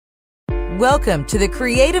Welcome to the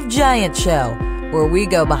Creative Giant Show, where we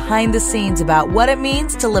go behind the scenes about what it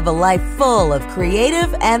means to live a life full of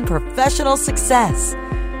creative and professional success.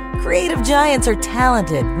 Creative giants are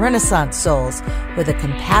talented, Renaissance souls with a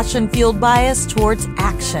compassion-fueled bias towards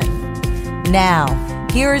action. Now,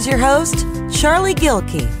 here is your host, Charlie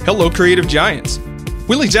Gilkey. Hello, Creative Giants.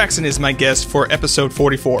 Willie Jackson is my guest for episode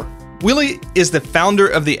 44. Willie is the founder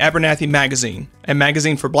of the Abernathy Magazine, a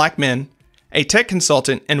magazine for black men, a tech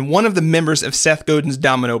consultant, and one of the members of Seth Godin's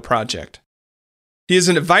Domino Project. He is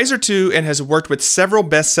an advisor to and has worked with several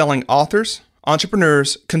best-selling authors,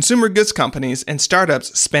 entrepreneurs, consumer goods companies, and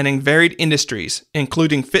startups spanning varied industries,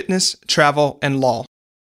 including fitness, travel, and law.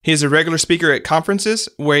 He is a regular speaker at conferences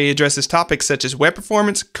where he addresses topics such as web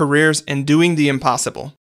performance, careers, and doing the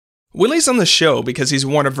impossible. Willie's on the show because he's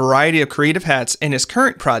worn a variety of creative hats, and his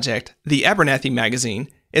current project, the Abernathy Magazine,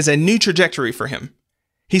 is a new trajectory for him.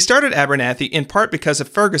 He started Abernathy in part because of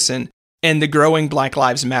Ferguson and the growing Black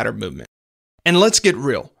Lives Matter movement. And let's get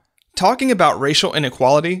real. Talking about racial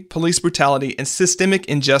inequality, police brutality, and systemic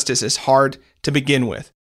injustice is hard to begin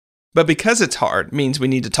with. But because it's hard means we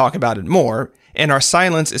need to talk about it more, and our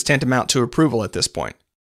silence is tantamount to approval at this point.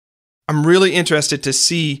 I'm really interested to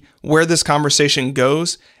see where this conversation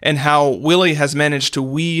goes and how Willie has managed to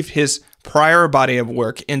weave his prior body of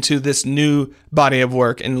work into this new body of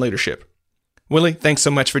work in leadership. Willie, thanks so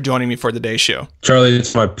much for joining me for today's show. Charlie,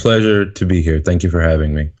 it's my pleasure to be here. Thank you for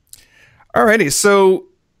having me. Alrighty, so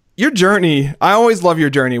your journey, I always love your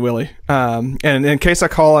journey, Willie. And in case I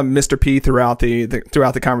call him Mr. P throughout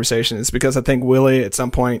the conversation, it's because I think Willie at some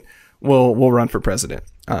point will run for president.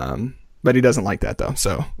 But he doesn't like that though,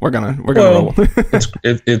 so we're gonna roll.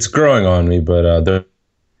 it's growing on me, but there are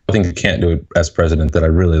things I can't do as president that I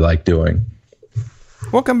really like doing.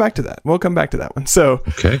 We'll come back to that. One. So,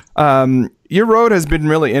 okay. Your road has been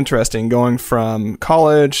really interesting, going from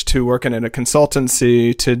college to working at a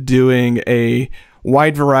consultancy to doing a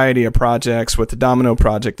wide variety of projects with the Domino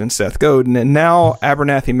Project and Seth Godin, and now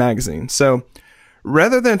Abernathy Magazine. So,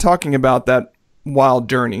 rather than talking about that wild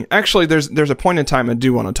journey, actually, there's a point in time I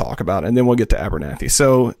do want to talk about, and then we'll get to Abernathy.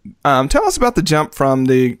 So, tell us about the jump from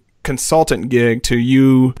the consultant gig to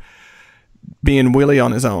you being Willie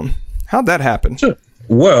on his own. How'd that happen? Sure.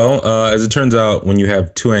 Well, as it turns out, when you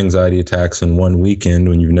have 2 anxiety attacks in one weekend,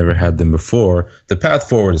 when you've never had them before, the path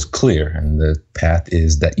forward is clear, and the path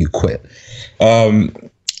is that you quit.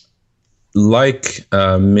 Like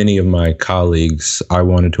many of my colleagues, I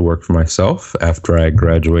wanted to work for myself after I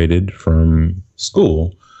graduated from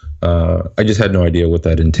school. I just had no idea what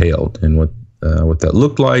that entailed and what that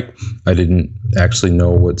looked like. I didn't actually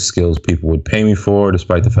know what skills people would pay me for,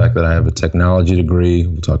 despite the fact that I have a technology degree.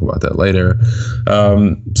 We'll talk about that later.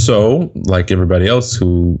 So, like everybody else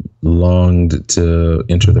who longed to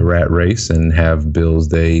enter the rat race and have bills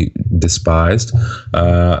they despised,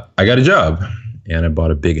 I got a job and I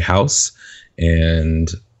bought a big house and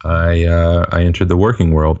I entered the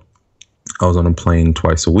working world. I was on a plane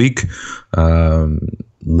twice a week,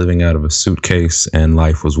 living out of a suitcase, and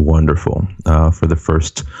life was wonderful for the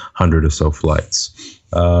first 100 or so flights.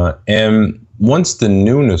 And once the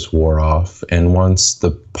newness wore off, and once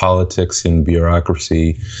the politics and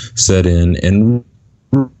bureaucracy set in, and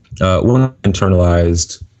when I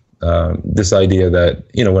internalized this idea that,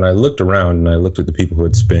 when I looked around and I looked at the people who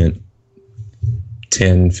had spent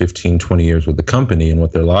 10, 15, 20 years with the company and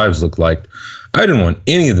what their lives looked like, I didn't want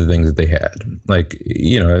any of the things that they had. Like,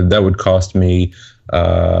 that would cost me.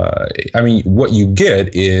 What you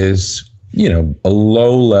get is, a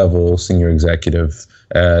low-level senior executive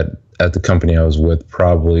at the company I was with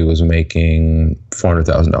probably was making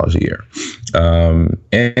 $400,000 a year.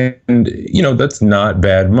 And that's not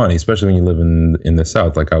bad money, especially when you live in the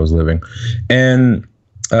South like I was living. And,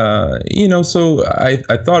 so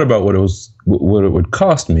I thought about what it would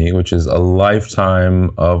cost me, which is a lifetime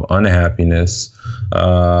of unhappiness,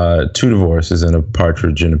 2 divorces, and a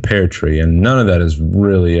partridge in a pear tree. And none of that is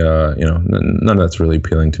really, none of that's really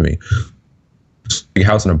appealing to me. Big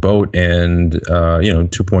house and a boat and,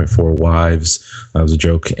 2.4 wives, that was a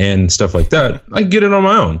joke, and stuff like that. I get it on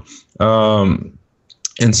my own.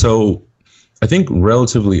 And so I think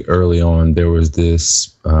relatively early on, there was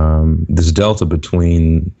this delta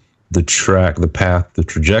between the path, the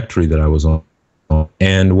trajectory that I was on,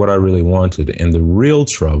 and what I really wanted. And the real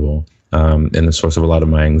trouble, and the source of a lot of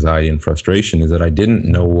my anxiety and frustration, is that I didn't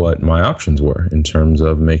know what my options were in terms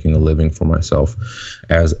of making a living for myself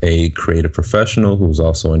as a creative professional who was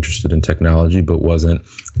also interested in technology, but wasn't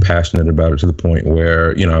passionate about it to the point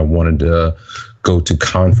where, I wanted to go to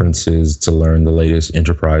conferences to learn the latest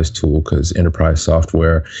enterprise tool because enterprise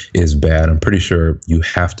software is bad. I'm pretty sure you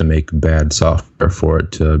have to make bad software for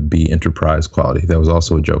it to be enterprise quality. That was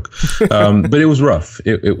also a joke. But it was rough.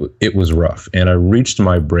 It was rough. And I reached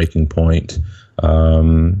my breaking point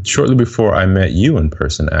shortly before I met you in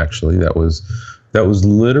person, actually. That was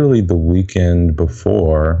literally the weekend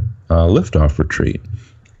before Liftoff Retreat.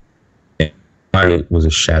 And I was a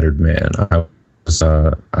shattered man.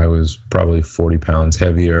 I was probably 40 pounds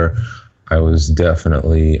heavier. I was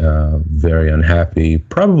definitely very unhappy,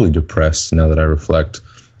 probably depressed now that I reflect,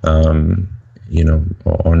 on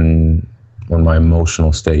my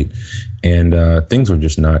emotional state. And things were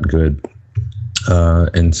just not good.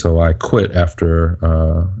 And so I quit after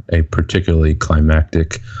a particularly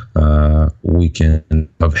climactic weekend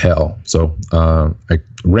of hell. So I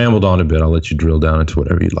rambled on a bit. I'll let you drill down into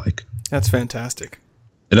whatever you'd like. That's fantastic.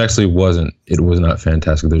 It actually wasn't. It was not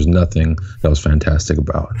fantastic. There's nothing that was fantastic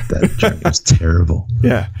about that journey. It was terrible.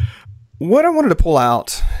 Yeah. What I wanted to pull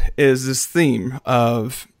out is this theme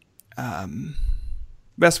of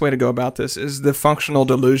best way to go about this is the functional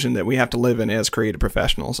delusion that we have to live in as creative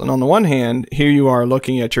professionals. And on the one hand, here you are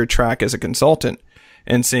looking at your track as a consultant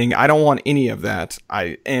and saying, I don't want any of that.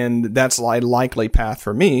 And that's a likely path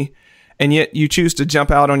for me. And yet you choose to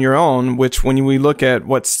jump out on your own, which when we look at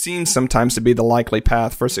what seems sometimes to be the likely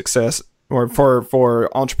path for success or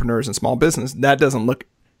for entrepreneurs and small business, that doesn't look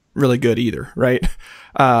really good either, right?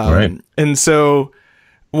 Right. And so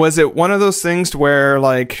was it one of those things to where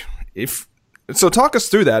so talk us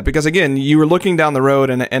through that, because again, you were looking down the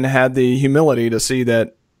road and had the humility to see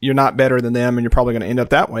that you're not better than them and you're probably going to end up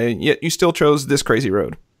that way, yet you still chose this crazy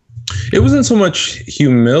road. It wasn't so much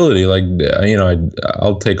humility,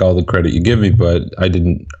 I'll take all the credit you give me, but I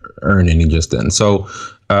didn't earn any just then. So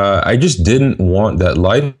I just didn't want that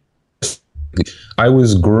life. I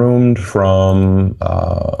was groomed from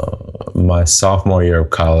my sophomore year of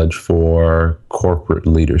college for corporate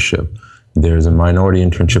leadership. There's a minority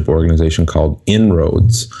internship organization called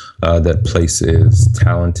Inroads that places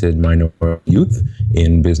talented minority youth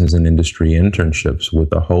in business and industry internships with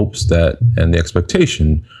the hopes that and the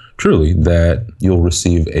expectation truly that you'll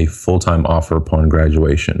receive a full-time offer upon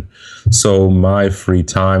graduation. So my free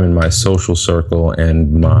time and my social circle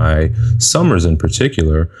and my summers in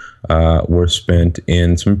particular were spent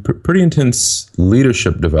in some pretty intense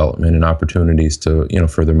leadership development and opportunities to,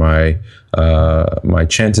 further my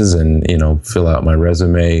chances and, fill out my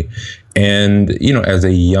resume. And, as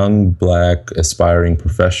a young Black aspiring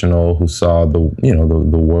professional who saw the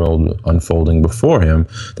world unfolding before him,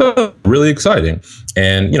 that was really exciting.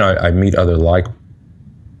 And, I meet other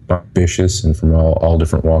ambitious and from all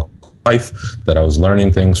different walks of life that I was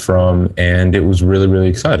learning things from. And it was really, really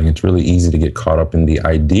exciting. It's really easy to get caught up in the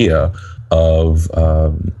idea of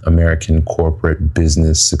American corporate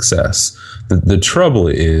business success. The trouble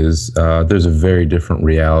is there's a very different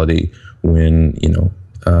reality when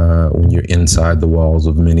you're inside the walls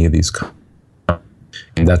of many of these companies.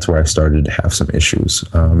 And that's where I started to have some issues,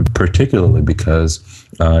 particularly because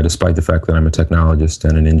despite the fact that I'm a technologist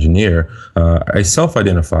and an engineer, I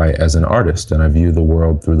self-identify as an artist and I view the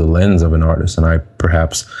world through the lens of an artist. And I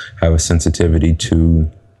perhaps have a sensitivity to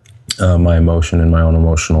my emotion and my own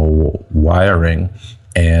emotional wiring.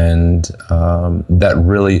 And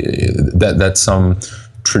that some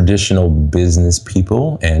traditional business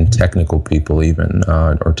people and technical people even,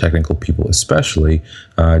 or technical people especially,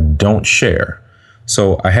 don't share.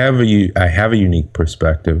 So I have a unique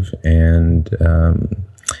perspective, and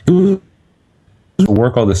it was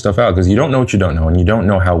work all this stuff out because you don't know what you don't know, and you don't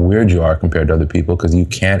know how weird you are compared to other people because you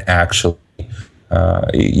can't actually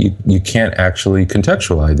you can't actually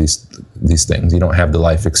contextualize these things. You don't have the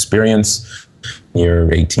life experience.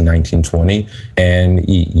 You're 18, 19, 20, and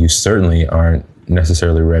you certainly aren't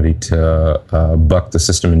necessarily ready to buck the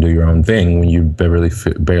system and do your own thing when you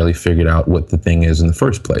barely figured out what the thing is in the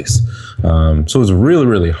first place. So it was really,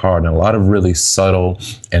 really hard, and a lot of really subtle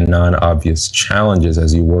and non-obvious challenges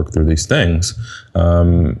as you work through these things.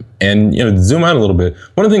 And zoom out a little bit.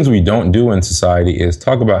 One of the things we don't do in society is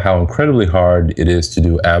talk about how incredibly hard it is to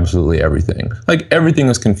do absolutely everything. Like everything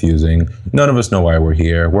is confusing. None of us know why we're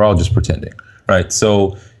here. We're all just pretending, right?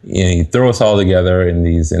 So you throw us all together in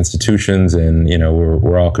these institutions, and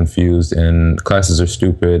we're all confused, and classes are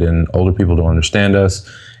stupid, and older people don't understand us.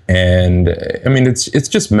 And I mean, it's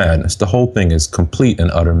just madness. The whole thing is complete and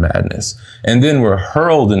utter madness. And then we're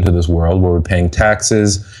hurled into this world where we're paying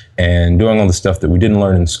taxes and doing all the stuff that we didn't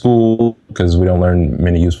learn in school because we don't learn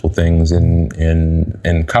many useful things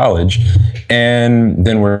in college. And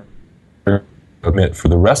then we're commit for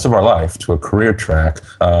the rest of our life to a career track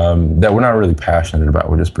that we're not really passionate about.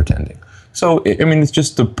 We're just pretending. So, I mean, it's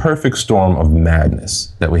just the perfect storm of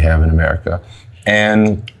madness that we have in America.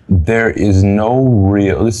 And there is no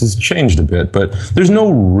real, this has changed a bit, but there's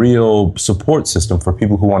no real support system for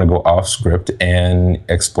people who want to go off script and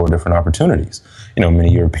explore different opportunities. You know,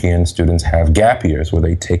 many European students have gap years where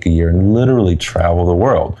they take a year and literally travel the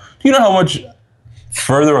world. Do you know how much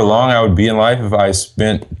further along I would be in life if I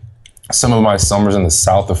spent some of my summers in the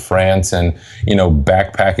south of France and, you know,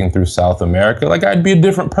 backpacking through South America? Like, I'd be a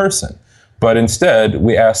different person. But instead,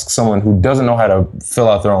 we ask someone who doesn't know how to fill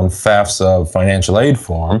out their own FAFSA financial aid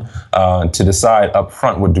form to decide up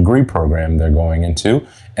front what degree program they're going into,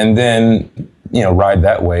 and then, you know, ride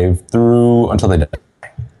that wave through until they die.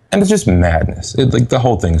 And it's just madness. Like, the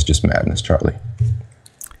whole thing is just madness, Charlie.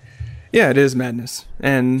 Yeah, it is madness.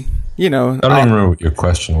 And, you know, I don't even remember what your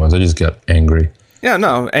question was. I just got angry. Yeah,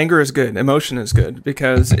 no, anger is good. Emotion is good,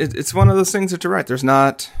 because it's one of those things that you're right.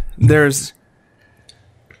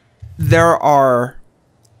 There are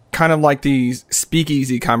kind of like these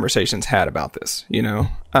speakeasy conversations had about this, you know?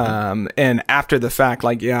 And after the fact,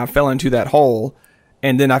 like, yeah, I fell into that hole,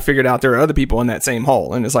 and then I figured out there are other people in that same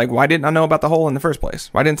hole. And it's like, why didn't I know about the hole in the first place?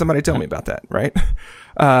 Why didn't somebody tell me about that, right?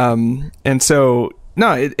 And so,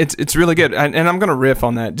 no, it's really good. And I'm going to riff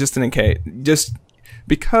on that just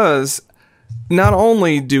because not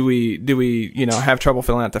only do we, you know, have trouble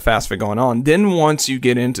filling out the FAFSA going on, then once you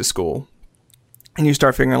get into school, and you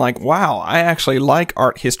start figuring like, wow, I actually like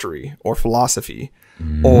art history or philosophy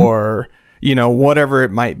or, you know, whatever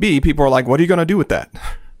it might be. People are like, what are you going to do with that?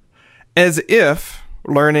 As if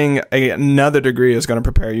learning another degree is going to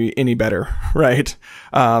prepare you any better, right?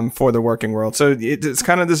 For the working world. So it's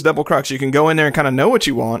kind of this double crux. You can go in there and kind of know what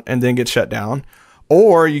you want and then get shut down.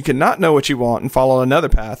 Or you can not know what you want and follow another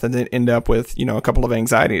path and then end up with, you know, a couple of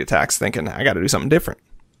anxiety attacks thinking, I got to do something different.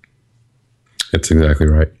 That's exactly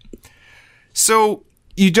right. So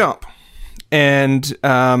you jump and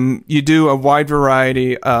you do a wide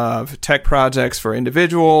variety of tech projects for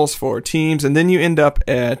individuals, for teams, and then you end up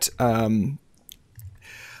at I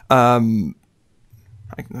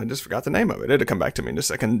just forgot the name of it. It'll come back to me in a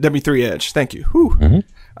second. W3 Edge. Thank you.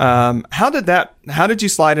 Mm-hmm. How did you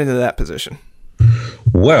slide into that position?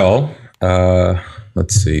 Well,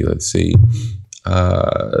 let's see.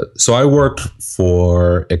 So I worked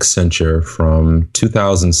for Accenture from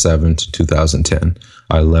 2007 to 2010.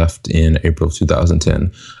 I left in April of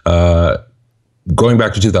 2010. Going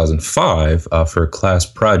back to 2005, for a class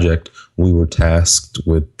project, we were tasked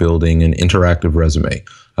with building an interactive resume.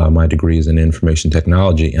 My degree is in information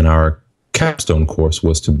technology, and our capstone course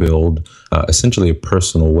was to build essentially a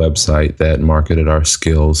personal website that marketed our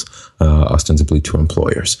skills ostensibly to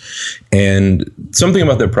employers. And something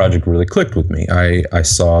about that project really clicked with me. I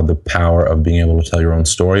saw the power of being able to tell your own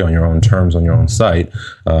story on your own terms on your own site.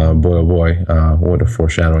 Boy, oh boy, what a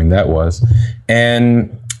foreshadowing that was.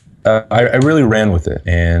 And I really ran with it,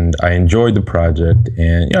 and I enjoyed the project.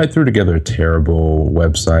 And I threw together a terrible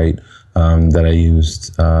website that I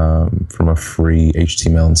used from a free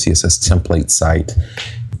HTML and CSS template site,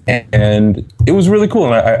 and it was really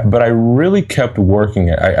cool. And but I really kept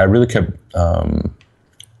working. I really kept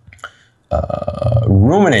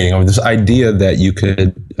ruminating over this idea that you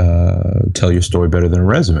could tell your story better than a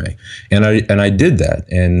resume, and I did that.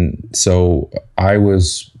 And so I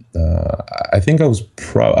was. I think I was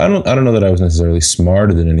I don't know that I was necessarily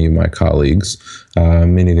smarter than any of my colleagues.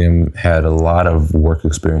 Many of them had a lot of work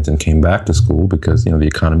experience and came back to school because, the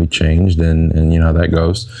economy changed and you know how that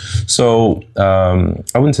goes. So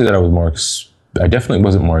I wouldn't say that I was more I definitely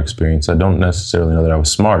wasn't more experienced. I don't necessarily know that I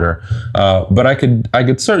was smarter, but I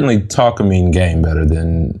could certainly talk a mean game better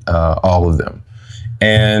than all of them.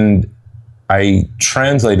 And I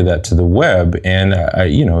translated that to the web, and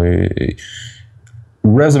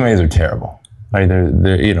resumes are terrible. Right?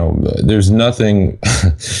 There's nothing.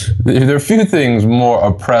 There are few things more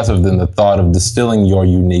oppressive than the thought of distilling your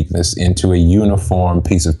uniqueness into a uniform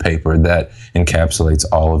piece of paper that encapsulates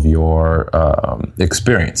all of your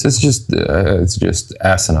experience. It's just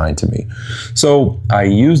asinine to me. So I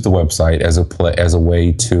used the website as a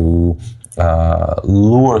way to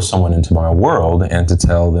lure someone into my world and to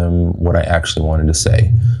tell them what I actually wanted to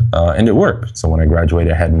say. And it worked. So when I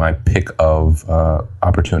graduated, I had my pick of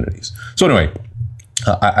opportunities. So anyway,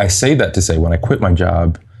 I say that to say when I quit my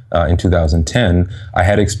job in 2010, I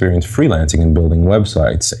had experience freelancing and building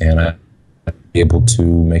websites, and I was able to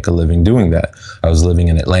make a living doing that. I was living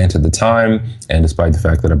in Atlanta at the time, and despite the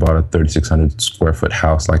fact that I bought a 3,600 square foot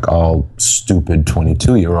house like all stupid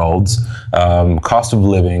 22-year-olds, cost of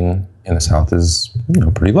living in the South is,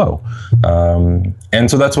 pretty low. And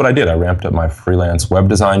so that's what I did. I ramped up my freelance web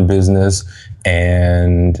design business,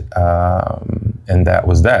 and that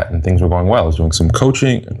was that. And things were going well. I was doing some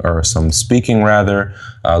coaching, or some speaking rather,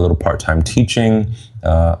 a little part-time teaching.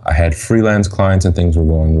 I had freelance clients, and things were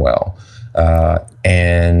going well.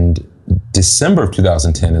 And December of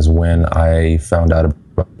 2010 is when I found out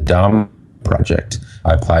about the Dom project.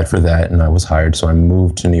 I applied for that and I was hired. So I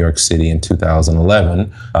moved to New York City in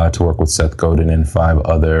 2011 to work with Seth Godin and 5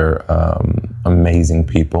 other amazing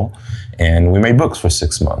people. And we made books for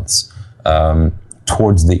 6 months.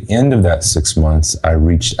 Towards the end of that 6 months, I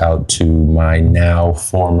reached out to my now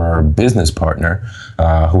former business partner,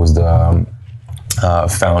 who was the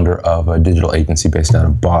founder of a digital agency based out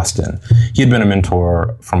of Boston. He had been a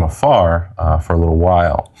mentor from afar for a little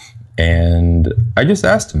while. And I just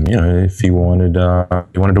asked him, if he wanted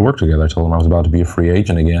to work together. I told him I was about to be a free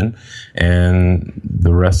agent again, and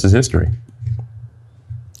the rest is history.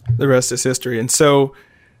 The rest is history. And so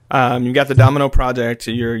you've got the Domino project.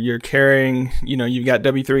 You're carrying, you've got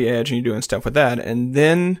W3 Edge, and you're doing stuff with that. And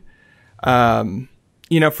then,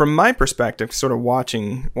 from my perspective, sort of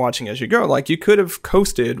watching as you go, like you could have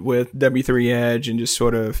coasted with W3 Edge and just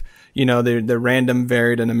sort of, the random,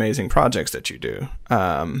 varied, and amazing projects that you do.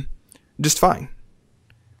 Just fine.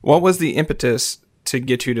 What was the impetus to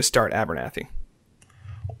get you to start Abernathy?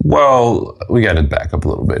 Well, we got to back up a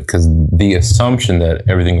little bit, because the assumption that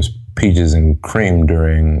everything was peaches and cream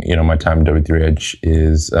during, my time at W3 Edge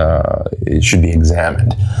is, it should be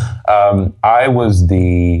examined. I was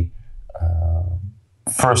the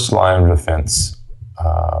first line of defense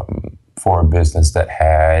for a business that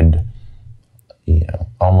had,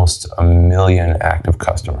 almost 1 million active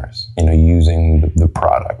customers, using the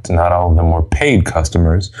product. Not all of them were paid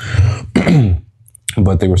customers,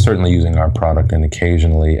 but they were certainly using our product and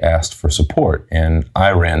occasionally asked for support. And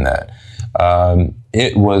I ran that.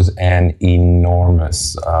 It was an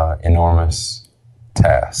enormous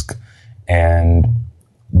task. And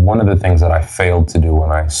one of the things that I failed to do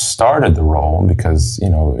when I started the role, because, it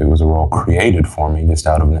was a role created for me just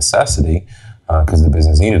out of necessity, because the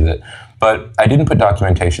business needed it, but I didn't put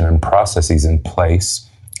documentation and processes in place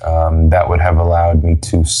that would have allowed me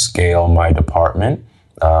to scale my department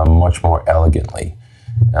much more elegantly.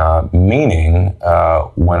 Meaning,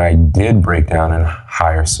 when I did break down and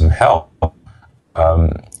hire some help,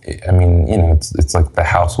 it's like the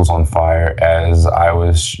house was on fire as I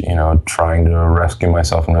was, trying to rescue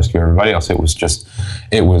myself and rescue everybody else. I'm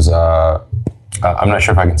not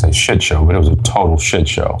sure if I can say shit show, but it was a total shit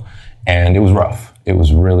show. And it was rough. It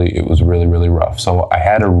was really, really rough. So I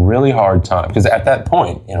had a really hard time, because at that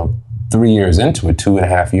point, 3 years into it,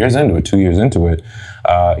 2.5 years into it, 2 years into it,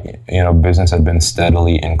 business had been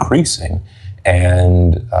steadily increasing,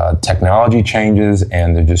 and technology changes,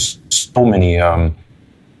 and there's just so many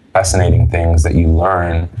fascinating things that you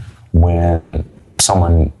learn when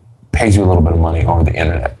someone pays you a little bit of money over the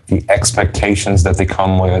internet. The expectations that they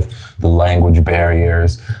come with, the language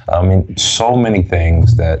barriers, so many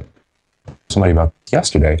things that somebody about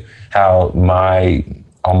yesterday, how my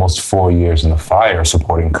almost 4 years in the fire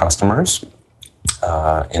supporting customers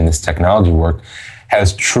in this technology work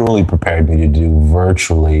has truly prepared me to do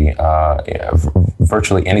virtually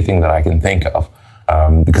anything that I can think of,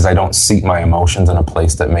 because I don't seat my emotions in a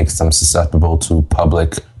place that makes them susceptible to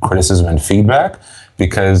public criticism and feedback.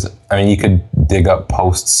 Because, you could dig up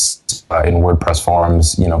posts in WordPress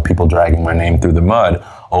forums, people dragging my name through the mud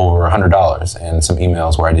over $100, and some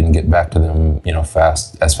emails where I didn't get back to them,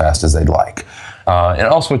 fast as they'd like. And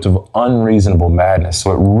all sorts of unreasonable madness.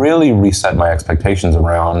 So it really reset my expectations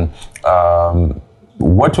around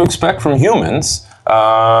what to expect from humans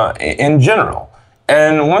in general.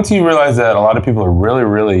 And once you realize that a lot of people are really,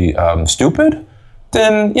 really stupid,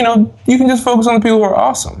 then, you can just focus on the people who are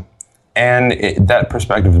awesome. And that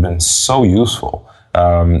perspective has been so useful.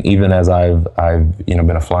 Even as I've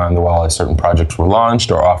been a fly on the wall as certain projects were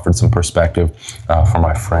launched, or offered some perspective for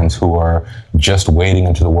my friends who are just wading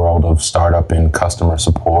into the world of startup and customer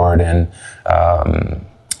support, and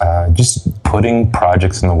just putting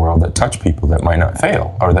projects in the world that touch people, that might not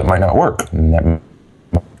fail or that might not work, and that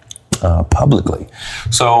publicly.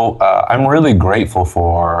 So I'm really grateful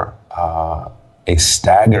for a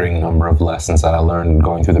staggering number of lessons that I learned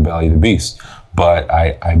going through the belly of the beast. But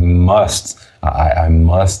I must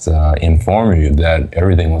inform you that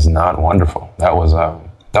everything was not wonderful. That was a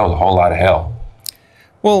whole lot of hell.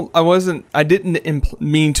 Well, I didn't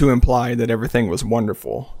mean to imply that everything was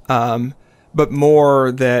wonderful, but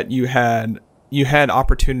more that you had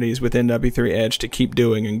opportunities within W3 Edge to keep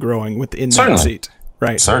doing and growing within that seat.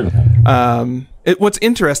 Right. Certainly. What's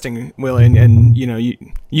interesting, Willie, and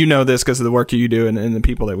you know this because of the work you do and the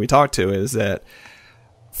people that we talk to, is that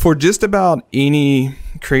for just about any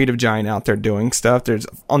creative giant out there doing stuff, there's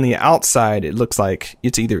on the outside, it looks like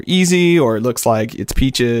it's either easy or it looks like it's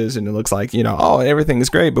peaches and it looks like, everything is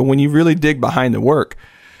great. But when you really dig behind the work,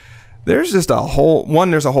 there's just there's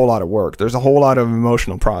a whole lot of work. There's a whole lot of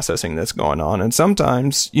emotional processing that's going on. And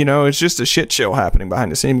sometimes, it's just a shit show happening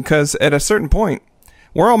behind the scene, because at a certain point,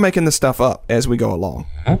 we're all making this stuff up as we go along,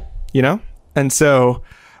 And so,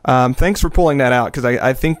 thanks for pulling that out, because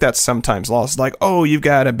I think that's sometimes lost. Like, oh, you've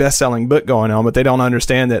got a best-selling book going on, but they don't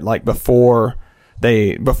understand that, like, before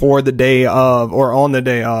the day of or on the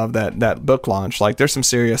day of that book launch, like, there's some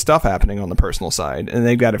serious stuff happening on the personal side, and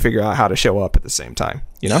they've got to figure out how to show up at the same time,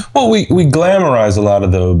 Well, we glamorize a lot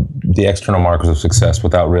of the external markers of success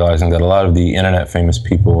without realizing that a lot of the internet famous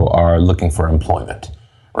people are looking for employment.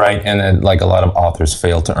 Right. And then, like, a lot of authors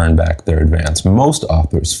fail to earn back their advance. Most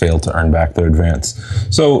authors fail to earn back their advance.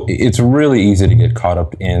 So it's really easy to get caught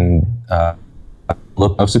up in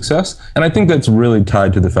look of success. And I think that's really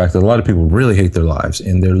tied to the fact that a lot of people really hate their lives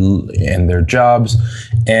and their jobs.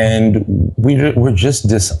 And we're just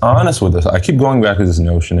dishonest with us. I keep going back to this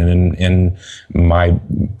notion, and in my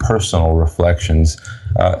personal reflections,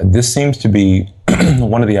 this seems to be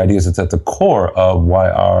one of the ideas that's at the core of why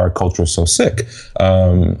our culture is so sick.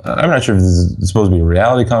 I'm not sure if this is supposed to be a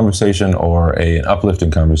reality conversation or an uplifting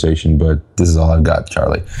conversation, but this is all I've got,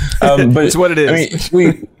 Charlie. But it's what it is. I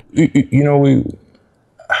mean,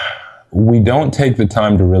 we don't take the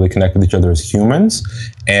time to really connect with each other as humans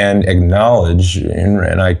and acknowledge,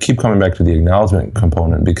 and I keep coming back to the acknowledgement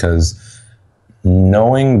component, because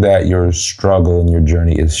knowing that your struggle and your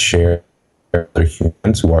journey is shared with other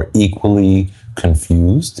humans who are equally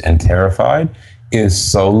confused and terrified is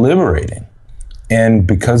so liberating. And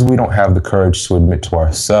because we don't have the courage to admit to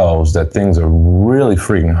ourselves that things are really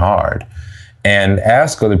freaking hard, and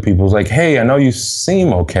ask other people, like, hey, I know you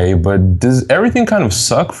seem okay, but does everything kind of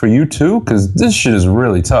suck for you too? Because this shit is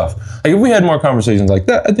really tough. Like, if we had more conversations like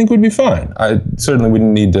that, I think we'd be fine. I certainly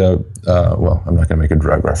wouldn't need to, I'm not gonna make a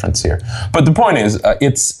drug reference here. But the point is,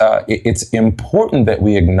 it's important that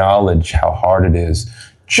we acknowledge how hard it is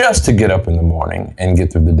just to get up in the morning and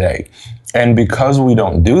get through the day. And because we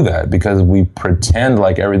don't do that, because we pretend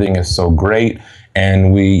like everything is so great,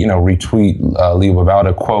 and we, retweet Leo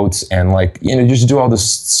Babauta quotes and just do all this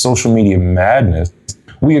social media madness,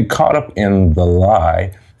 we get caught up in the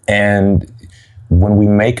lie. And when we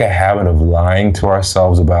make a habit of lying to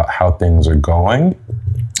ourselves about how things are going,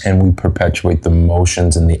 and we perpetuate the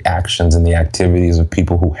motions and the actions and the activities of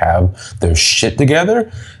people who have their shit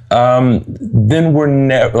together, then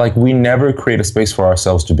we never create a space for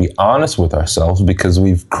ourselves to be honest with ourselves, because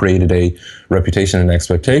we've created a reputation and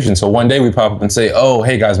expectation. So one day we pop up and say, oh,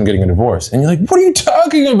 hey guys, I'm getting a divorce. And you're like, what are you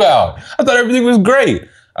talking about? I thought everything was great.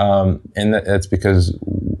 And that's because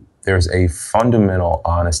there's a fundamental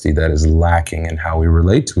honesty that is lacking in how we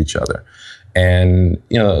relate to each other. And,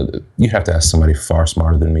 you have to ask somebody far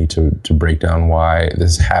smarter than me to break down why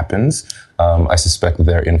this happens. I suspect that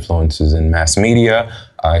there are influences in mass media.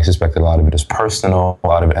 I suspect that a lot of it is personal. A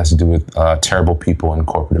lot of it has to do with terrible people in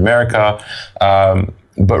corporate America.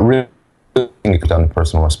 But really, it comes down to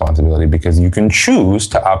personal responsibility, because you can choose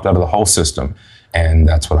to opt out of the whole system. And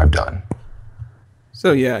that's what I've done.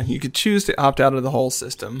 So, yeah, you could choose to opt out of the whole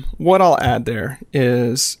system. What I'll add there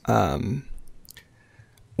is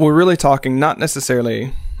we're really talking not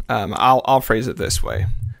necessarily, I'll phrase it this way.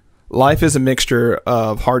 Life is a mixture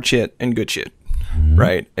of hard shit and good shit,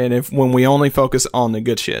 right? And when we only focus on the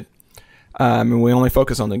good shit, and we only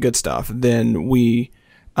focus on the good stuff, then we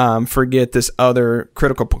forget this other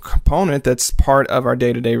critical component that's part of our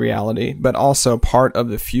day-to-day reality, but also part of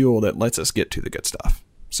the fuel that lets us get to the good stuff.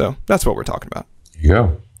 So that's what we're talking about.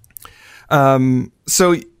 Yeah.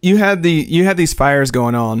 So you had these fires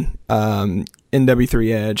going on in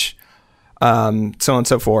W3 Edge, so on and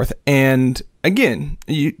so forth. And again,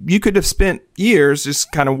 you could have spent years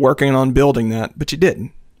just kind of working on building that, but you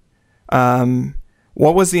didn't.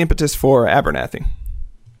 What was the impetus for Abernathy?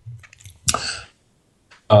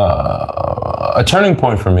 A turning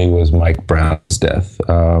point for me was Mike Brown's death.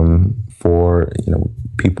 For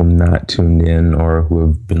people not tuned in or who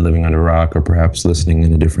have been living under a rock or perhaps listening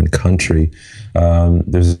in a different country,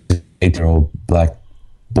 there's an 8-year-old black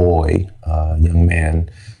boy, young man,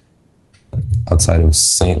 outside of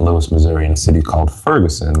St. Louis, Missouri, in a city called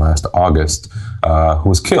Ferguson last August, who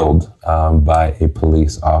was killed by a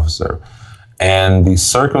police officer. And the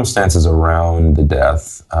circumstances around the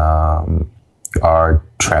death are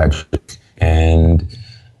tragic, and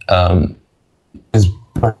is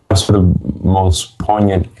sort of most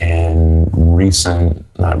poignant and recent,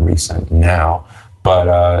 not recent now, but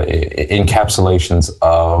encapsulations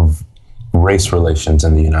of race relations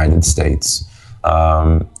in the United States.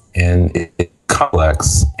 And it's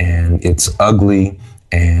complex and it's ugly,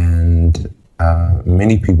 and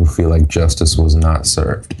many people feel like justice was not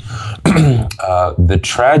served. The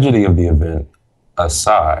tragedy of the event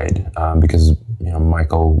aside, because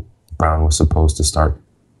Michael Brown was supposed to start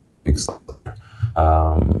weeks later,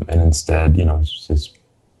 and instead, his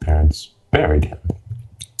parents buried him.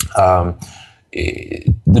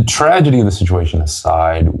 The tragedy of the situation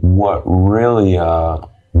aside, what really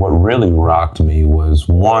rocked me was,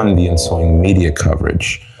 one, the ensuing media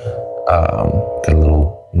coverage. Got a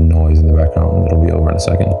little noise in the background. It'll be over in a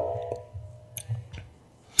second.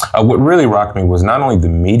 What really rocked me was not only the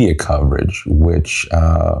media coverage, which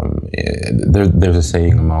there's a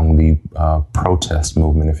saying among the protest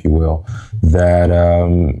movement, if you will, that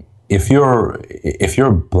if you're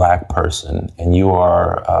a Black person and you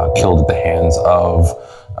are killed at the hands of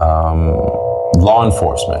law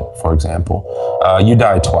enforcement, for example, you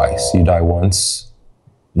die twice. You die once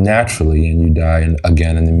naturally, and you die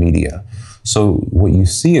again in the media. So what you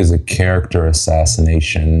see is a character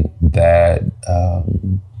assassination that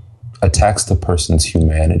attacks the person's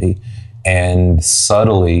humanity, and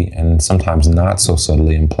subtly, and sometimes not so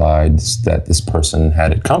subtly, implied that this person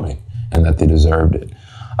had it coming and that they deserved it.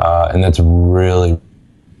 And that's really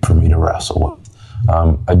for me to wrestle with.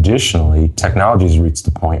 Additionally, technology has reached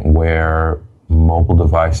the point where mobile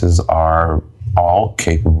devices are all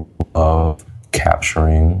capable of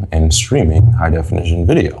capturing and streaming high definition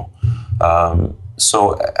video.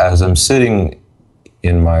 So as I'm sitting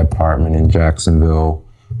in my apartment in Jacksonville,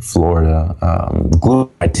 Florida, glued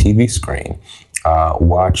to my TV screen,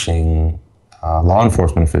 watching law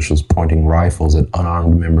enforcement officials pointing rifles at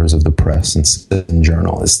unarmed members of the press and citizen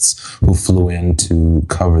journalists who flew in to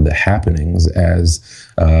cover the happenings as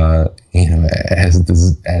the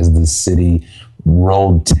city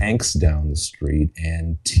rolled tanks down the street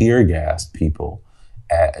and tear gassed people,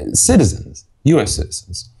 citizens, U.S.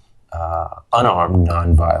 citizens, unarmed,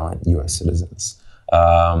 nonviolent U.S. citizens.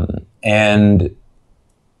 And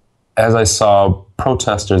as I saw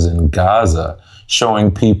protesters in Gaza showing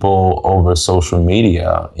people over social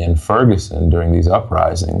media in Ferguson during these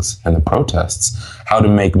uprisings and the protests how to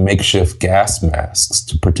make makeshift gas masks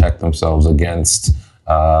to protect themselves against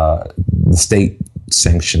the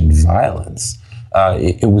state-sanctioned violence,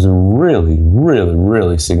 it was a really, really,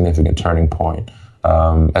 really significant turning point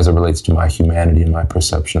as it relates to my humanity and my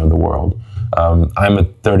perception of the world. I'm a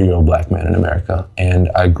 30-year-old Black man in America, and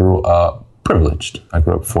I grew up privileged. I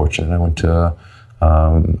grew up fortunate. I went to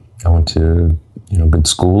good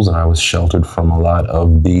schools, and I was sheltered from a lot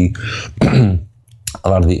of the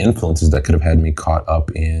influences that could have had me caught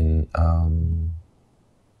up in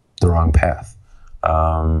the wrong path.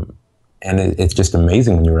 And it's just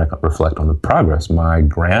amazing when you reflect on the progress. My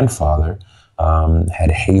grandfather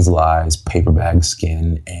had hazel eyes, paper bag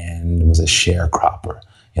skin, and was a sharecropper.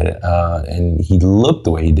 And he looked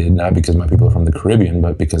the way he did, not because my people are from the Caribbean,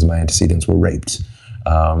 but because my antecedents were raped.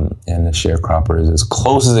 And the sharecropper is as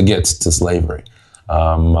close as it gets to slavery.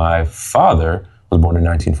 My father was born in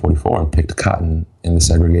 1944 and picked cotton in the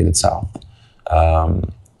segregated South.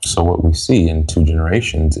 So what we see in two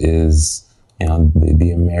generations is,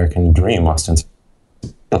 the American dream ostensibly.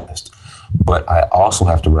 But I also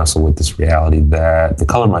have to wrestle with this reality that the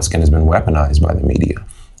color of my skin has been weaponized by the media.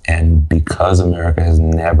 And because America has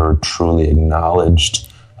never truly acknowledged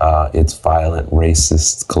its violent,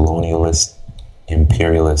 racist, colonialist,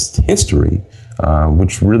 imperialist history,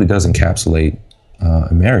 which really does encapsulate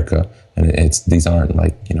America, and these aren't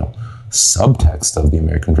subtext of the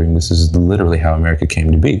American dream. This is literally how America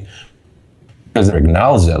came to be. Because they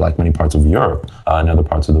acknowledge that, like many parts of Europe and other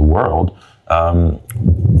parts of the world,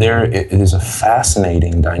 there is a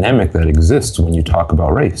fascinating dynamic that exists when you talk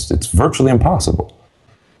about race. It's virtually impossible.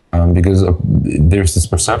 Because there's this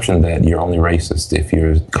perception that you're only racist if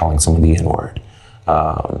you're calling someone the N-word.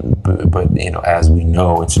 But as we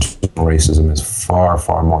know, institutional racism is far,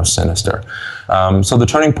 far more sinister. So the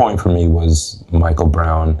turning point for me was Michael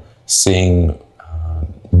Brown, seeing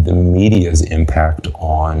the media's impact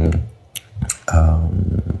on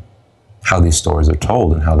how these stories are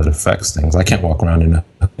told and how that affects things. I can't walk around in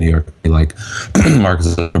New York like Mark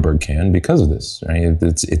Zuckerberg can because of this. Right?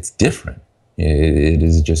 It's different. It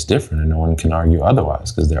is just different, and no one can argue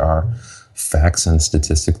otherwise because there are facts and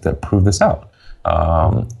statistics that prove this out.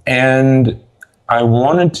 And I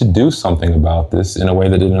wanted to do something about this in a way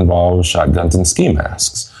that didn't involve shotguns and ski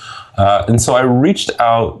masks. And so I reached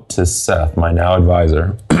out to Seth, my now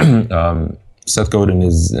advisor, Seth Godin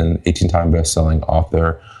is an 18-time best-selling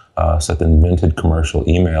author. Seth invented commercial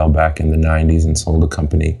email back in the 90s and sold a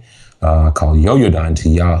company called Yoyodyne to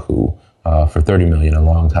Yahoo for $30 million a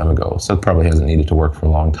long time ago. Seth probably hasn't needed to work for a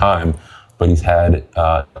long time, but he's had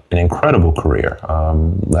an incredible career,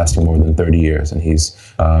 lasting more than 30 years. And he's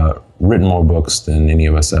written more books than any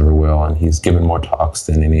of us ever will, and he's given more talks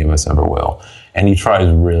than any of us ever will. And he tries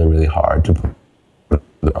really, really hard to put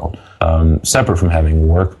it out. Separate from having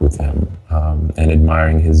worked with him and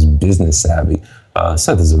admiring his business savvy,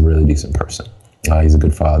 Seth is a really decent person. He's a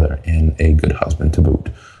good father and a good husband to boot.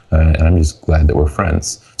 And I'm just glad that we're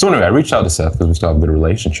friends. So anyway, I reached out to Seth because we still have a good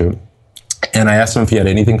relationship. And I asked him if he had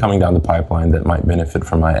anything coming down the pipeline that might benefit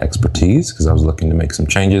from my expertise, because I was looking to make some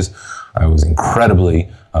changes. I was incredibly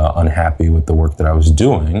unhappy with the work that I was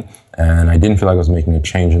doing, and I didn't feel like I was making a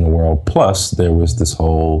change in the world. Plus, there was this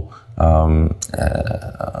whole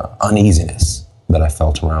uneasiness that I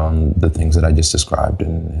felt around the things that I just described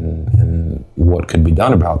and what could be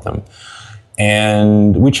done about them.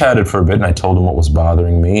 And we chatted for a bit, and I told him what was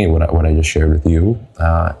bothering me, what I just shared with you,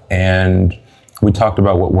 and we talked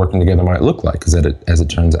about what working together might look like, because as it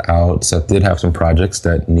turns out, Seth did have some projects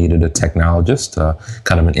that needed a technologist,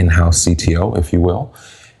 kind of an in-house CTO, if you will.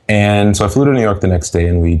 And so I flew to New York the next day,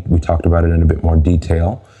 and we talked about it in a bit more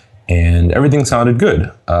detail, and everything sounded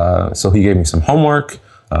good. So he gave me some homework,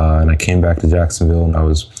 and I came back to Jacksonville, and I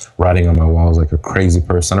was writing on my walls like a crazy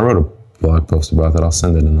person. I wrote a blog post about that. I'll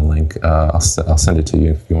send it in the link. I'll send it to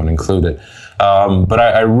you if you want to include it. But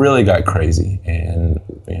I really got crazy, and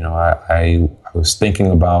I was thinking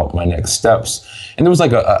about my next steps, and there was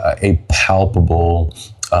like a palpable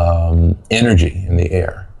energy in the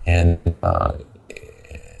air, and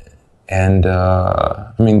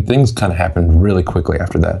I mean, things kind of happened really quickly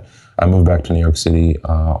after that. I moved back to New York City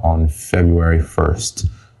on February 1st,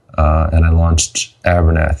 and I launched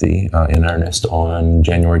Abernathy in earnest on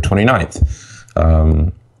January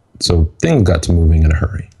 29th. So things got to moving in a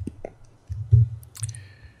hurry.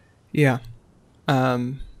 Yeah.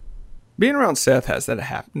 Being around Seth has that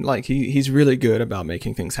happen. Like he's really good about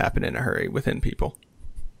making things happen in a hurry within people.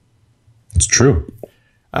 It's true.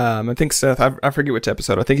 I think Seth, I forget which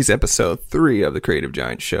episode. I think he's episode 3 of the Creative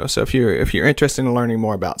Giant Show. So if you're interested in learning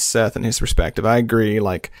more about Seth and his perspective, I agree.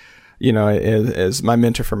 Like, as my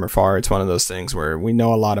mentor from afar, it's one of those things where we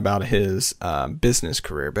know a lot about his business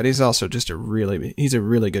career, but he's also just he's a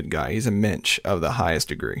really good guy. He's a mensch of the highest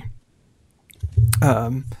degree.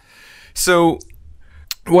 So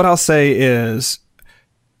what I'll say is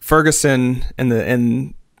Ferguson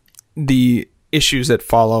and the issues that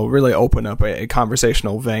follow really open up a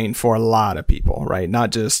conversational vein for a lot of people, right?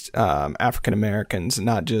 Not just African Americans,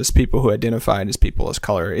 not just people who identified as people of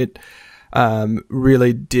color. It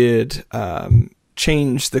really did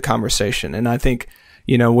change the conversation. And I think,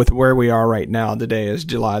 with where we are right now, today is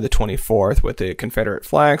July the 24th, with the Confederate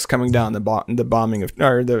flags coming down, the bombing of,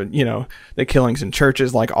 or the killings in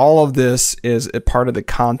churches. Like, all of this is a part of the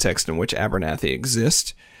context in which Abernathy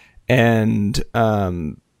exists. And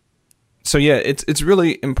so yeah, it's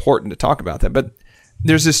really important to talk about that. But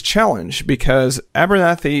there's this challenge because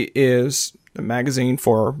Abernathy is a magazine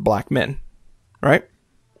for Black men, right?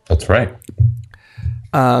 That's right.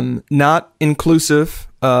 Not inclusive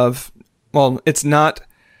of, it's not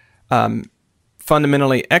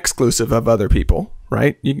fundamentally exclusive of other people,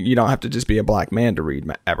 right? You don't have to just be a Black man to read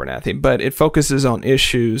Abernathy, but it focuses on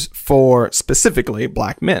issues for specifically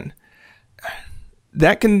Black men.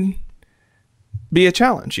 That can be a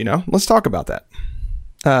challenge, Let's talk about that.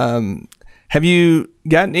 Have you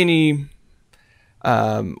gotten any,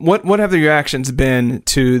 what have the reactions been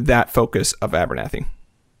to that focus of Abernathy?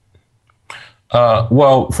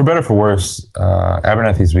 Well, for better or for worse,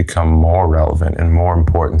 Abernathy's become more relevant and more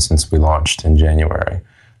important since we launched in January.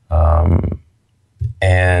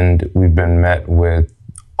 And we've been met with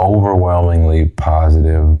overwhelmingly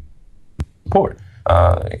positive support.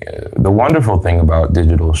 The wonderful thing about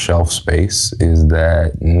digital shelf space is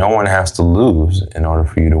that no one has to lose in order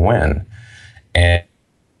for you to win. And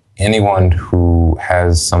anyone who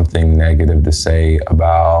has something negative to say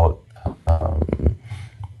about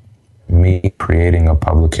me creating a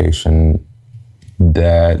publication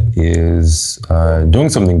that is doing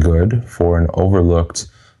something good for an overlooked,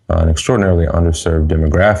 an extraordinarily underserved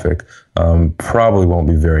demographic, probably won't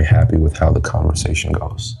be very happy with how the conversation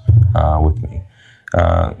goes with me.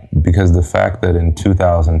 Because the fact that in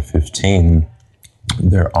 2015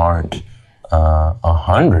 there aren't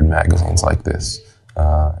 100 magazines like this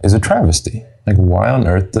is a travesty. Like, why on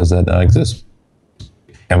earth does that not exist?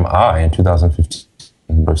 Am I, in 2015,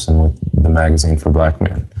 a person with the magazine for Black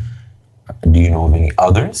men? Do you know of any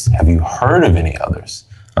others? Have you heard of any others?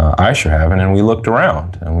 I sure haven't. And we looked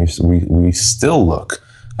around, and we still look,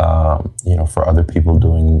 for other people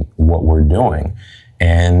doing what we're doing,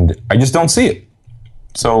 and I just don't see it.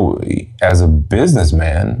 So, as a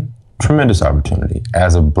businessman, tremendous opportunity.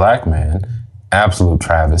 As a Black man, absolute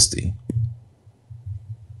travesty.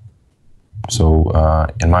 So,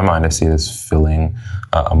 in my mind, I see it as filling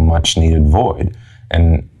a much-needed void,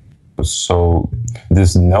 and so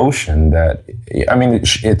this notion that,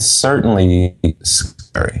 it's certainly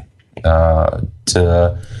scary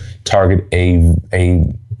to target a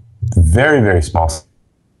very, very small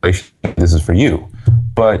situation. This is for you.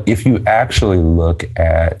 But if you actually look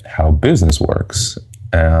at how business works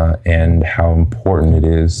and how important it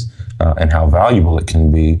is and how valuable it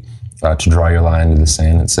can be to draw your line in the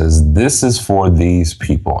sand, it says this is for these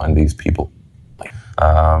people and these people.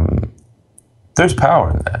 There's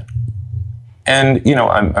power in that. And,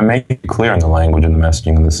 I'm making it clear in the language and the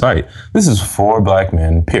messaging on the site. This is for Black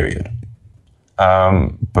men, period.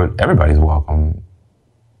 But everybody's welcome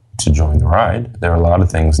to join the ride. There are a lot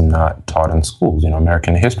of things not taught in schools.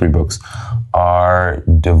 American history books are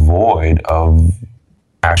devoid of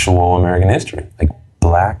actual American history. Like,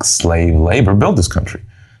 Black slave labor built this country.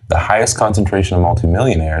 The highest concentration of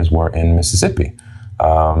multimillionaires were in Mississippi.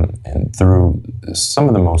 And through some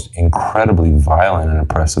of the most incredibly violent and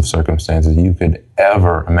oppressive circumstances you could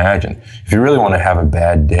ever imagine. If you really want to have a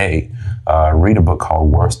bad day, read a book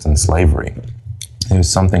called Worse Than Slavery. There's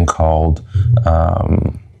something called,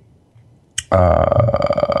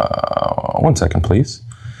 one second, please.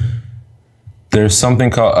 There's something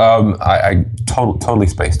called, I totally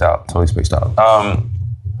spaced out.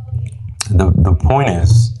 The point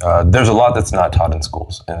is, there's a lot that's not taught in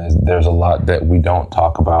schools, and there's a lot that we don't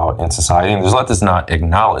talk about in society, and there's a lot that's not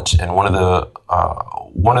acknowledged. And one of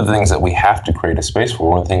the things that we have to create a space for,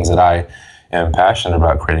 one of the things that I am passionate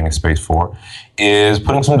about creating a space for, is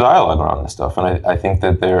putting some dialogue around this stuff. And I think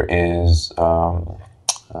that there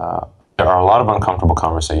are a lot of uncomfortable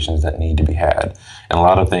conversations that need to be had, and a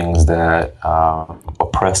lot of things that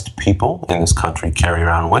oppressed people in this country carry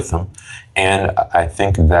around with them. And I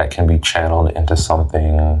think that can be channeled into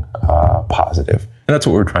something positive. And that's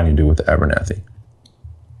what we're trying to do with Abernathy.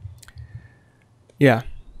 Yeah.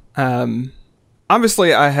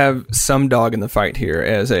 Obviously, I have some dog in the fight here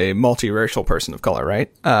as a multiracial person of color, right?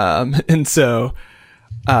 And so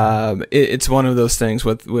it's one of those things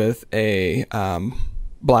with a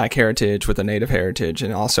Black heritage, with a Native heritage,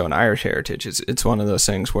 and also an Irish heritage. It's one of those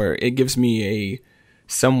things where it gives me a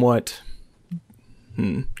somewhat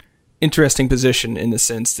interesting position in the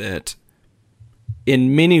sense that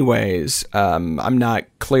in many ways, I'm not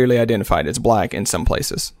clearly identified as Black in some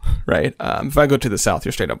places, right? If I go to the South,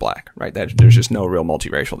 you're straight up Black, right? There's just no real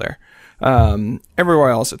multiracial there. Everywhere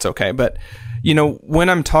else, it's okay. But, when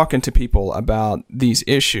I'm talking to people about these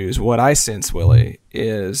issues, what I sense, Willie,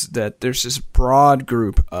 is that there's this broad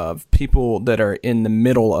group of people that are in the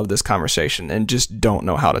middle of this conversation and just don't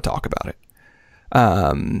know how to talk about it.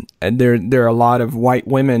 And there are a lot of white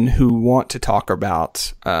women who want to talk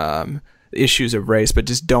about issues of race, but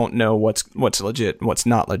just don't know what's legit and what's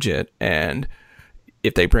not legit. And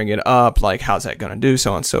if they bring it up, like, how's that going to do,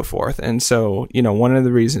 so on and so forth. And so, one of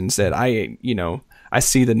the reasons that I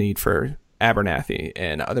see the need for Abernathy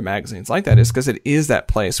and other magazines like that is because it is that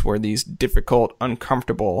place where these difficult,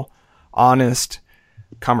 uncomfortable, honest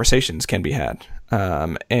conversations can be had.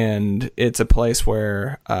 And it's a place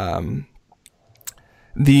where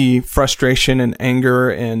the frustration and anger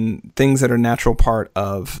and things that are natural part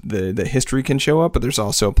of the history can show up, but there's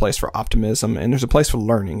also a place for optimism, and there's a place for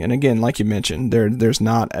learning. And again, like you mentioned, there's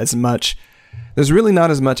really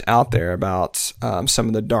not as much out there about some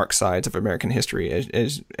of the dark sides of American history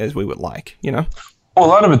as we would like, Well, a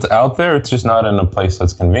lot of it's out there. It's just not in a place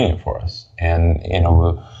that's convenient for us. And,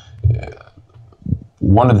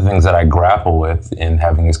 one of the things that I grapple with in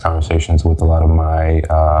having these conversations with a lot of my,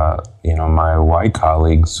 my white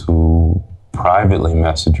colleagues who privately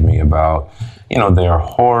message me about, their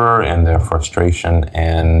horror and their frustration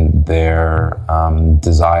and their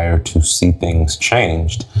desire to see things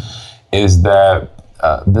changed, is that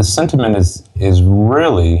the sentiment is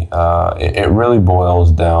really, it really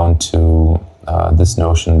boils down to this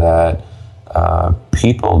notion that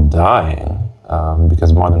people dying,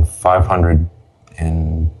 because more than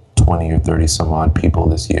 520 or 30 some odd people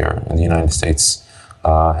this year in the United States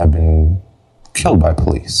have been killed by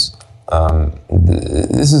police.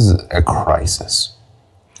 This is a crisis.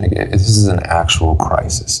 This is an actual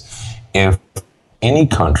crisis. If any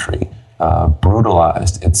country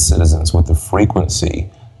brutalized its citizens with the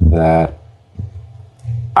frequency that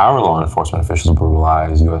our law enforcement officials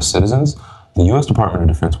brutalize U.S. citizens, the U.S. Department of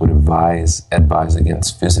Defense would advise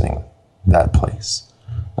against visiting that place.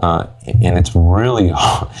 And it's really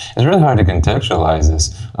hard to contextualize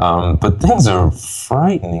this, but things are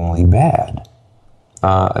frighteningly bad.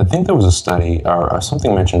 I think there was a study or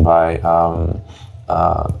something mentioned by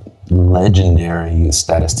legendary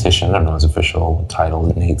statistician, I don't know his official title,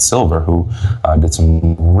 Nate Silver, who did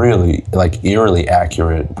some really eerily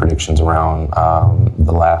accurate predictions around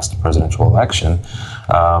the last presidential election,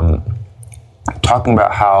 talking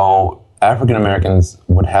about how African Americans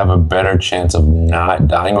would have a better chance of not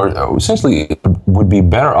dying, or essentially would be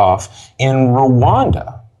better off in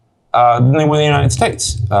Rwanda than they would in the United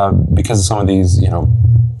States because of some of these,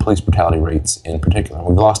 police brutality rates in particular.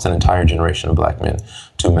 We've lost an entire generation of black men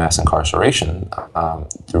to mass incarceration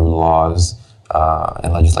through laws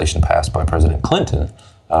and legislation passed by President Clinton.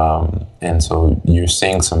 And so you're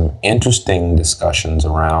seeing some interesting discussions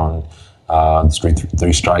around the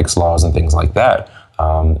three strikes laws and things like that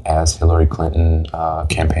as Hillary Clinton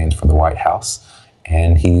campaigns for the White House.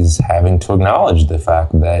 And he's having to acknowledge the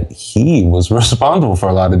fact that he was responsible for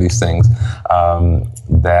a lot of these things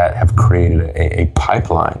that have created a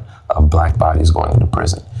pipeline of black bodies going into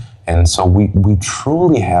prison. And so we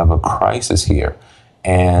truly have a crisis here.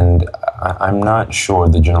 And I'm not sure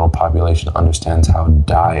the general population understands how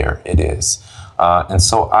dire it is. And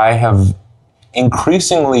so I have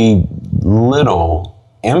increasingly little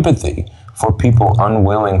empathy for people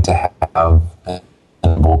unwilling to have an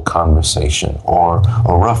conversation or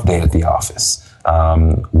a rough day at the office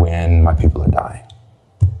when my people are dying.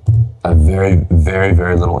 I have very, very,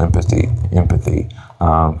 very little empathy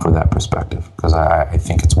for that perspective, because I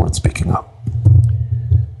think it's worth speaking up.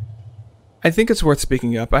 I think it's worth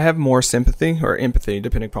speaking up. I have more sympathy or empathy,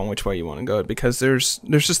 depending upon which way you want to go, because there's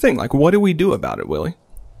this thing, like, what do we do about it, Willie?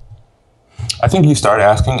 I think you start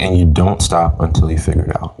asking and you don't stop until you figure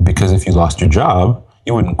it out. Because if you lost your job,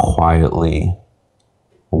 you wouldn't quietly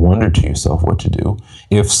wonder to yourself what to do.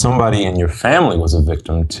 If somebody in your family was a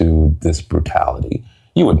victim to this brutality,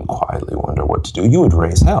 you wouldn't quietly wonder what to do. You would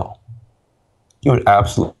raise hell. You would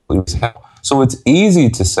absolutely raise hell. So it's easy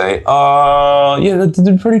to say, yeah, that's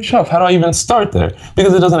pretty tough. How do I even start there?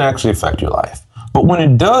 Because it doesn't actually affect your life. But when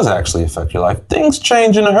it does actually affect your life, things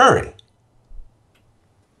change in a hurry.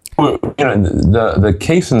 The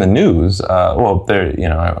case in the news, I'm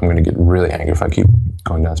going to get really angry if I keep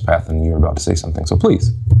going down this path and you're about to say something. So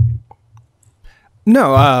please.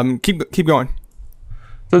 No, keep going.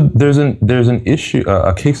 So there's an issue,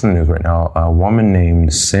 a case in the news right now. A woman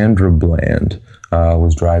named Sandra Bland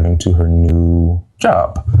was driving to her new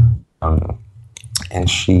job, and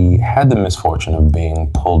she had the misfortune of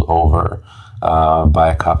being pulled over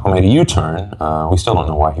by a cop who made a U-turn. We still don't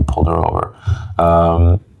know why he pulled her over.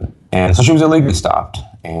 And so she was illegally stopped.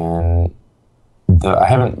 And I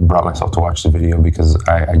haven't brought myself to watch the video because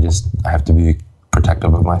I have to be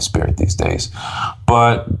protective of my spirit these days.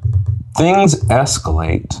 But things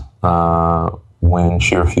escalate when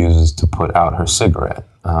she refuses to put out her cigarette.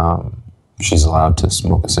 She's allowed to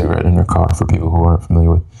smoke a cigarette in her car, for people who aren't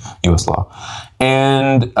familiar with U.S. law.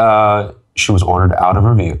 And she was ordered out of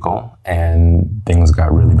her vehicle, and things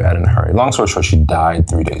got really bad in a hurry. Long story short, she died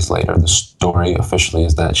 3 days later. The story officially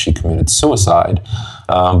is that she committed suicide,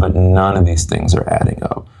 but none of these things are adding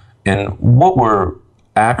up. And what we're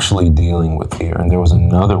actually dealing with here, and there was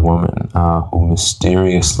another woman who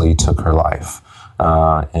mysteriously took her life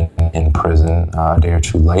in prison a day or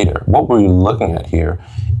two later. What we're looking at here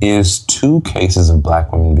is 2 cases of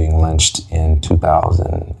black women being lynched in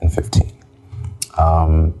 2015.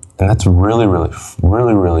 And that's really, really,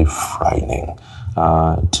 really, really frightening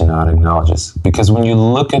to not acknowledge this. Because when you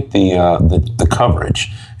look at the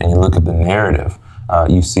coverage and you look at the narrative,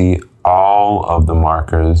 you see all of the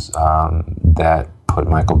markers that put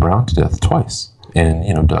Michael Brown to death twice, and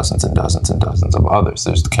dozens and dozens and dozens of others.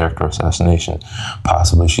 There's the character assassination.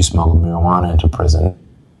 Possibly she smuggled marijuana into prison,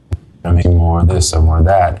 making more of this or more of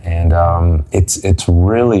that, and it's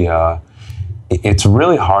really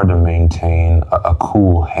hard to maintain a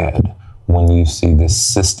cool head when you see this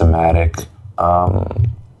systematic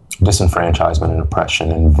disenfranchisement and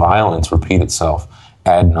oppression and violence repeat itself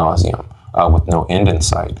ad nauseum with no end in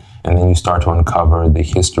sight. And then you start to uncover the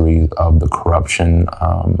history of the corruption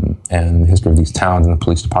and the history of these towns and the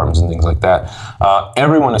police departments and things like that.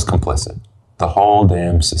 Everyone is complicit. The whole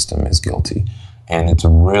damn system is guilty. And it's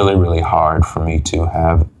really, really hard for me to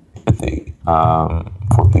have empathy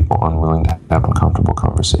for people unwilling to have uncomfortable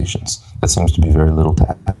conversations. That seems to be very little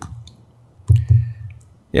to ask.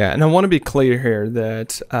 Yeah, and I want to be clear here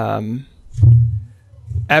that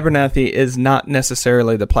Abernathy is not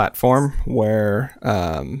necessarily the platform where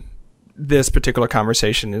this particular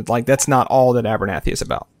conversation is like, that's not all that Abernathy is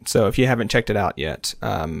about. So if you haven't checked it out yet,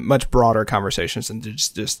 much broader conversations than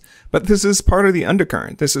just, but this is part of the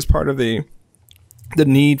undercurrent. This is part of the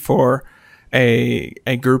need for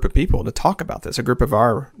a group of people to talk about this, a group of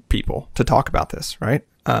our people to talk about this, right?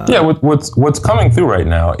 What's coming through right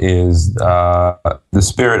now is the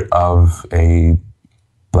spirit of a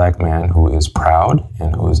Black man who is proud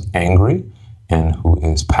and who is angry and who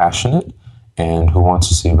is passionate and who wants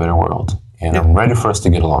to see a better world. And I'm ready for us to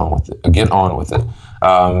get on with it.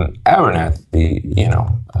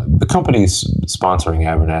 Abernathy, the companies sponsoring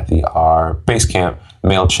Abernathy are Basecamp,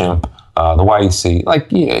 MailChimp, the YEC.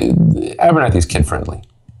 Abernathy's kid friendly.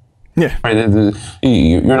 Yeah. Right?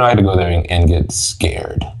 You're not going to go there and get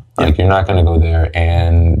scared. Like, you're not going to go there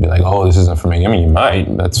and be like, oh, this isn't for me. I mean, you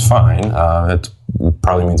might. That's fine. That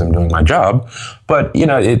probably means I'm doing my job. But,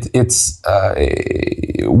 it's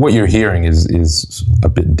what you're hearing is a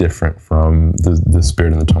bit different from the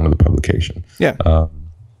spirit and the tone of the publication. Yeah.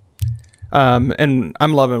 And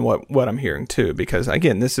I'm loving what I'm hearing, too, because,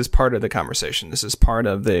 again, this is part of the conversation. This is part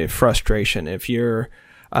of the frustration. If you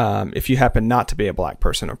happen not to be a Black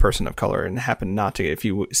person or person of color and happen not to, if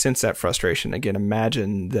you sense that frustration, again,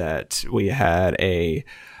 imagine that we had a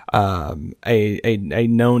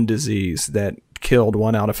known disease that killed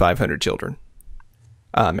 1 out of 500 children.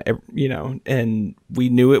 And we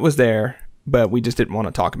knew it was there, but we just didn't want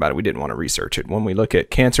to talk about it. We didn't want to research it. When we look at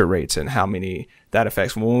cancer rates and how many that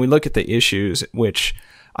affects, when we look at the issues which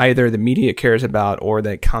either the media cares about or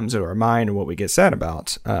that comes to our mind and what we get sad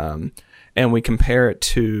about, and we compare it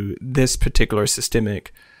to this particular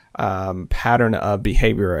systemic pattern of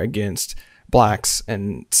behavior against Blacks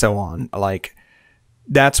and so on, like,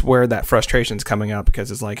 that's where that frustration is coming up, because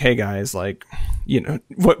it's like, hey guys, like,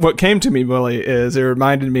 what came to me, Willie, is it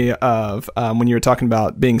reminded me of when you were talking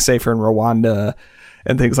about being safer in Rwanda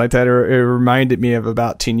and things like that. It reminded me of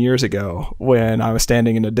about 10 years ago when I was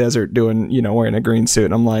standing in the desert doing, wearing a green suit.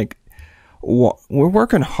 And I'm like, we're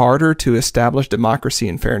working harder to establish democracy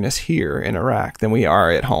and fairness here in Iraq than we are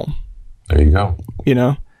at home. There you go.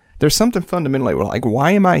 There's something fundamentally like, why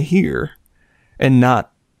am I here and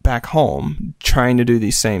not back home trying to do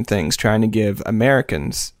these same things, trying to give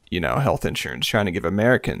Americans, health insurance, trying to give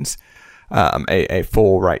Americans a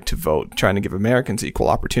full right to vote, trying to give Americans equal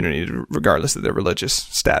opportunity regardless of their religious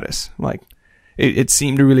status. Like, it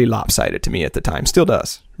seemed really lopsided to me at the time. Still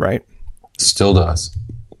does, right? Still does.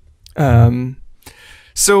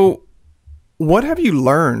 So what have you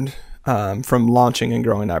learned from launching and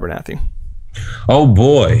growing Abernathy? Oh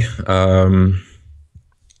boy.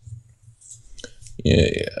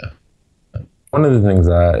 One of the things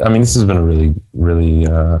this has been a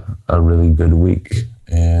really good week.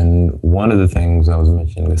 And one of the things I was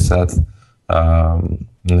mentioning to Seth, and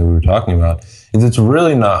that we were talking about, is it's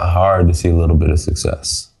really not hard to see a little bit of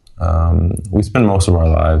success. We spend most of our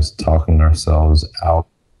lives talking ourselves out,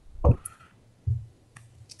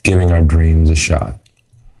 giving our dreams a shot.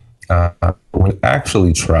 When you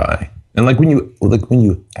actually try, and when you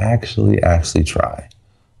actually try,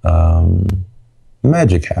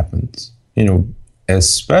 magic happens.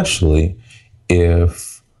 Especially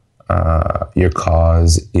if your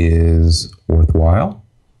cause is worthwhile,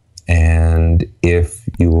 and if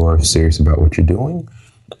you're serious about what you're doing,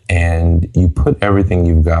 and you put everything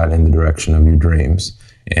you've got in the direction of your dreams.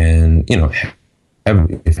 And if you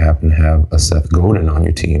happen to have a Seth Godin on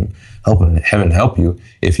your team, heaven help you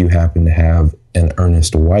if you happen to have an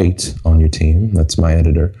Ernest White on your team. That's my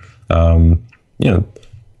editor.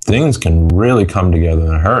 Things can really come together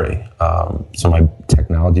in a hurry. So my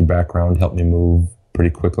technology background helped me move pretty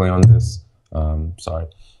quickly on this. And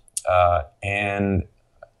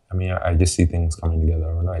I just see things coming together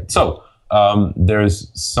overnight. So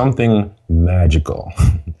there's something magical,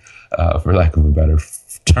 for lack of a better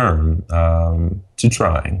term, to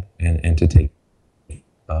trying and to take.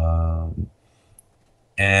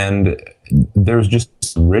 And there's just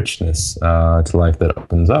richness to life that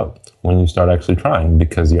opens up when you start actually trying,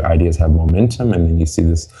 because your ideas have momentum, and then you see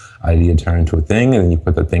this idea turn into a thing, and then you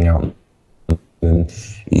put the thing out, and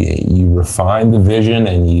you refine the vision,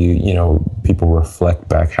 and people reflect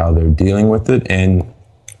back how they're dealing with it. And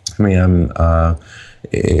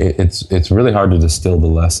it's really hard to distill the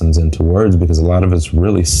lessons into words, because a lot of it's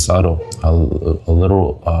really subtle. A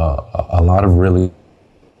lot of really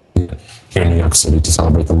here in New York City to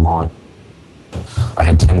celebrate the launch. I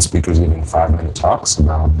had 10 speakers giving 5-minute talks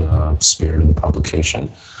about the spirit of the publication.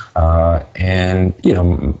 And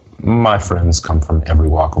my friends come from every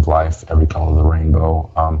walk of life, every color of the rainbow.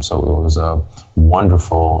 So it was a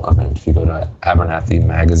wonderful event. If you go to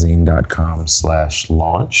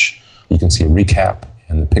abernathymagazine.com/launch, you can see a recap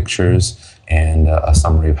and the pictures and a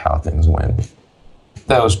summary of how things went.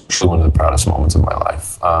 That was truly one of the proudest moments of my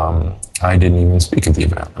life. I didn't even speak at the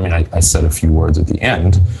event. I mean, I said a few words at the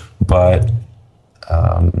end, but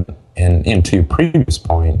and to your previous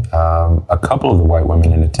point, a couple of the white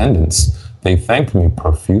women in attendance, they thanked me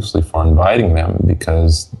profusely for inviting them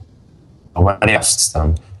because nobody asks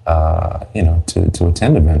them, to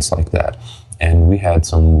attend events like that. And we had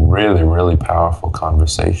some really, really powerful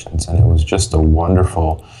conversations, and it was just a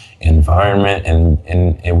wonderful environment, and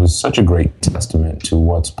it was such a great testament to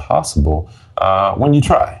what's possible when you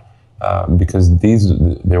try. Because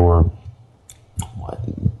there were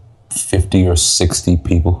 50 or 60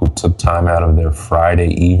 people who took time out of their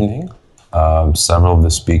Friday evening. Several of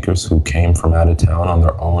the speakers who came from out of town on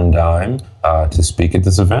their own dime to speak at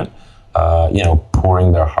this event.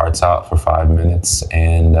 Pouring their hearts out for 5 minutes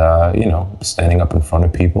and, standing up in front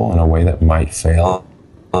of people in a way that might fail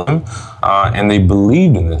them. And they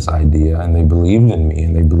believed in this idea, and they believed in me,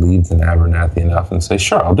 and they believed in Abernathy enough and say,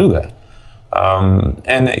 sure, I'll do that.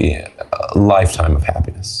 And a lifetime of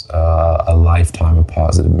happiness, a lifetime of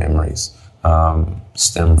positive memories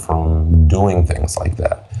stem from doing things like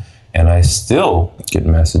that. And I still get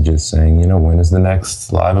messages saying, when is the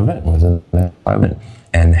next live event? When is the next live event?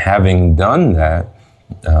 And having done that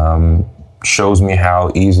shows me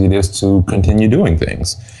how easy it is to continue doing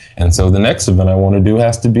things. And so the next event I want to do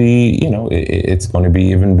has to be, it's going to be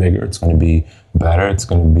even bigger. It's going to be better. It's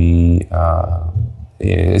going to be,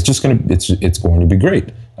 it's going to be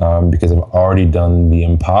great because I've already done the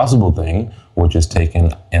impossible thing, which is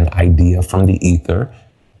taking an idea from the ether,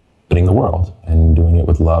 putting the world and doing it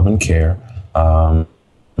with love and care.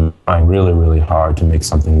 Trying really, really hard to make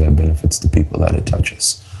something that benefits the people that it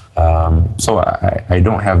touches. So I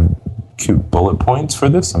don't have cute bullet points for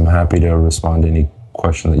this. I'm happy to respond to any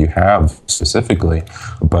question that you have specifically,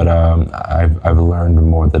 but I've learned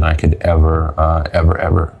more than I could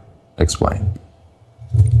ever explain.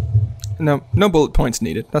 No bullet points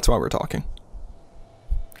needed. That's why we're talking.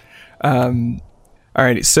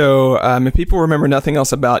 Alrighty, so if people remember nothing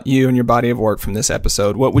else about you and your body of work from this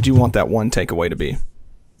episode, what would you want that one takeaway to be?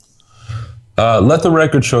 Let the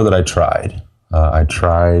record show that I tried. I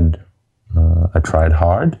tried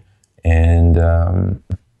hard, and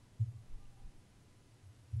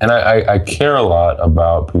I care a lot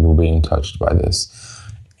about people being touched by this.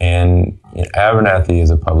 And Abernathy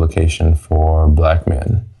is a publication for Black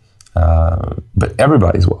men, but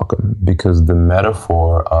everybody's welcome because the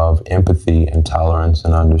metaphor of empathy and tolerance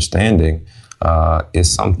and understanding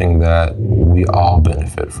is something that we all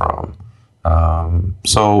benefit from.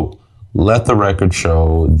 So let the record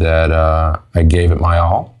show that I gave it my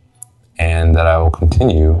all, and that I will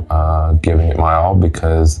continue giving it my all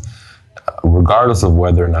because regardless of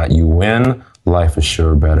whether or not you win, life is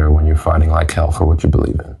sure better when you're fighting like hell for what you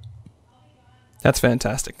believe in. That's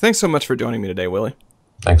fantastic. Thanks so much for joining me today, Willie.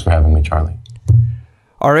 Thanks for having me, Charlie.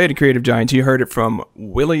 All right, Creative Giants, you heard it from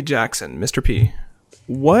Willie Jackson, Mr. P.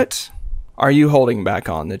 What are you holding back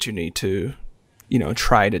on that you need to,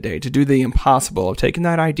 try today to do the impossible of taking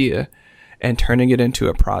that idea and turning it into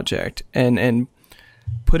a project and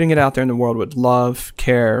putting it out there in the world with love,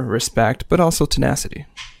 care, respect, but also tenacity?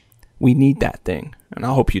 We need that thing, and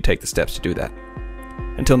I hope you take the steps to do that.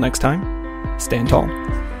 Until next time, stand tall.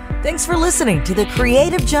 Thanks for listening to the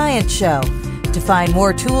Creative Giant Show. To find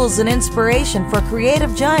more tools and inspiration for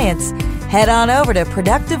creative giants, head on over to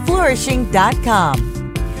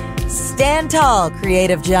productiveflourishing.com. Stand tall,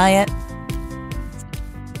 Creative Giant.